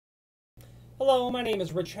Hello, my name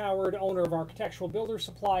is Rich Howard, owner of Architectural Builder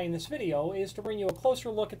Supply, and this video is to bring you a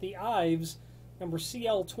closer look at the Ives number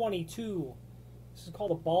CL22. This is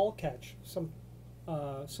called a ball catch.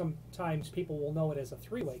 Sometimes people will know it as a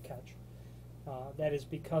three-way catch. That is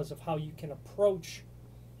because of how you can approach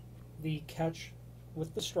the catch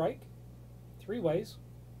with the strike, three ways,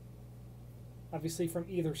 obviously from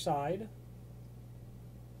either side,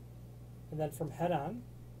 and then from head-on,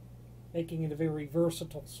 making it a very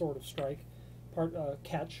versatile sort of strike.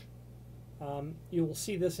 Catch. You will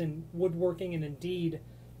see this in woodworking, and indeed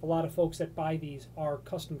a lot of folks that buy these are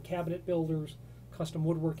custom cabinet builders, custom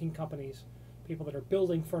woodworking companies, people that are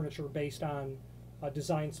building furniture based on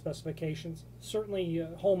design specifications. Certainly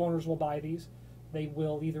homeowners will buy these. They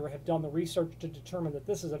will either have done the research to determine that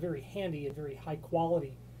this is a very handy and very high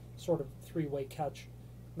quality sort of three-way catch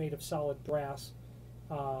made of solid brass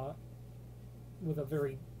with a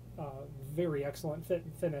very excellent fit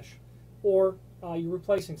and finish, or you're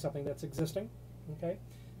replacing something that's existing. Okay,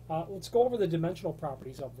 let's go over the dimensional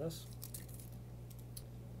properties of this.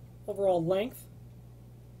 Overall length,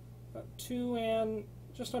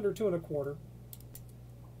 just under 2 1/4.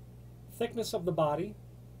 Thickness of the body,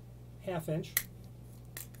 1/2 inch.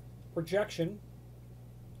 Projection,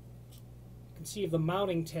 you can see of the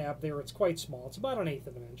mounting tab there, it's quite small. It's about 1/8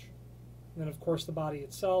 of an inch. And then of course the body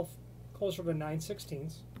itself, closer to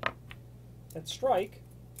 9/16. That strike,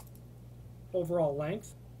 overall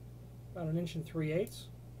length, about 1 3/8 inches.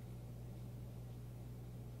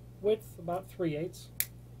 Width, about 3/8.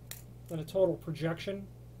 Then a total projection,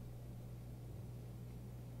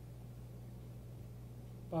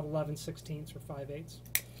 about 11/16 or 5/8.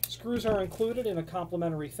 Screws are included in a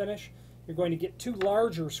complementary finish. You're going to get 2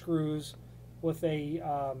 larger screws with a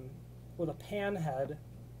pan head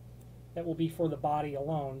that will be for the body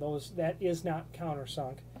alone. That is not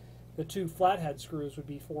countersunk. The 2 flathead screws would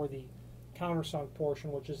be for the countersunk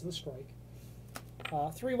portion, which is the strike.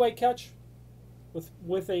 Three-way catch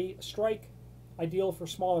with a strike, ideal for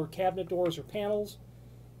smaller cabinet doors or panels.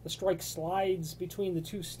 The strike slides between the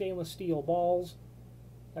 2 stainless steel balls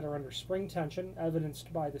that are under spring tension,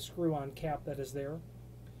 evidenced by the screw-on cap that is there.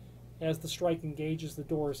 As the strike engages, the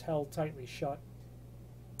door is held tightly shut.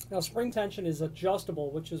 Now, spring tension is adjustable,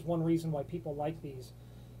 which is one reason why people like these,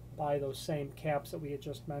 by those same caps that we had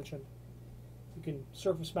just mentioned. You can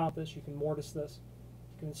surface mount this, you can mortise this,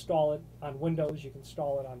 you can install it on windows, you can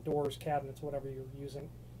install it on doors, cabinets, whatever you're using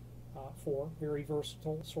for. Very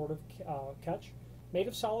versatile sort of catch. Made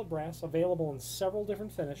of solid brass, available in several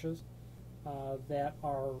different finishes that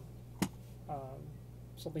are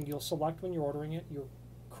something you'll select when you're ordering it. Your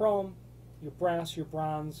chrome, your brass, your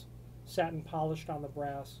bronze, satin polished on the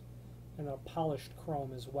brass, and a polished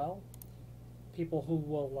chrome as well. People who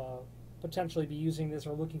will potentially be using this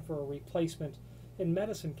are looking for a replacement in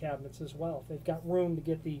medicine cabinets as well. If they've got room to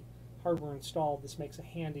get the hardware installed, this makes a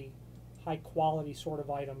handy, high quality sort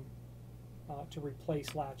of item to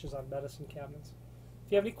replace latches on medicine cabinets.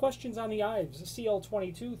 If you have any questions on the Ives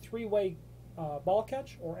CL22 three-way ball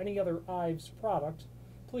catch or any other Ives product,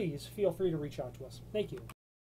 please feel free to reach out to us. Thank you.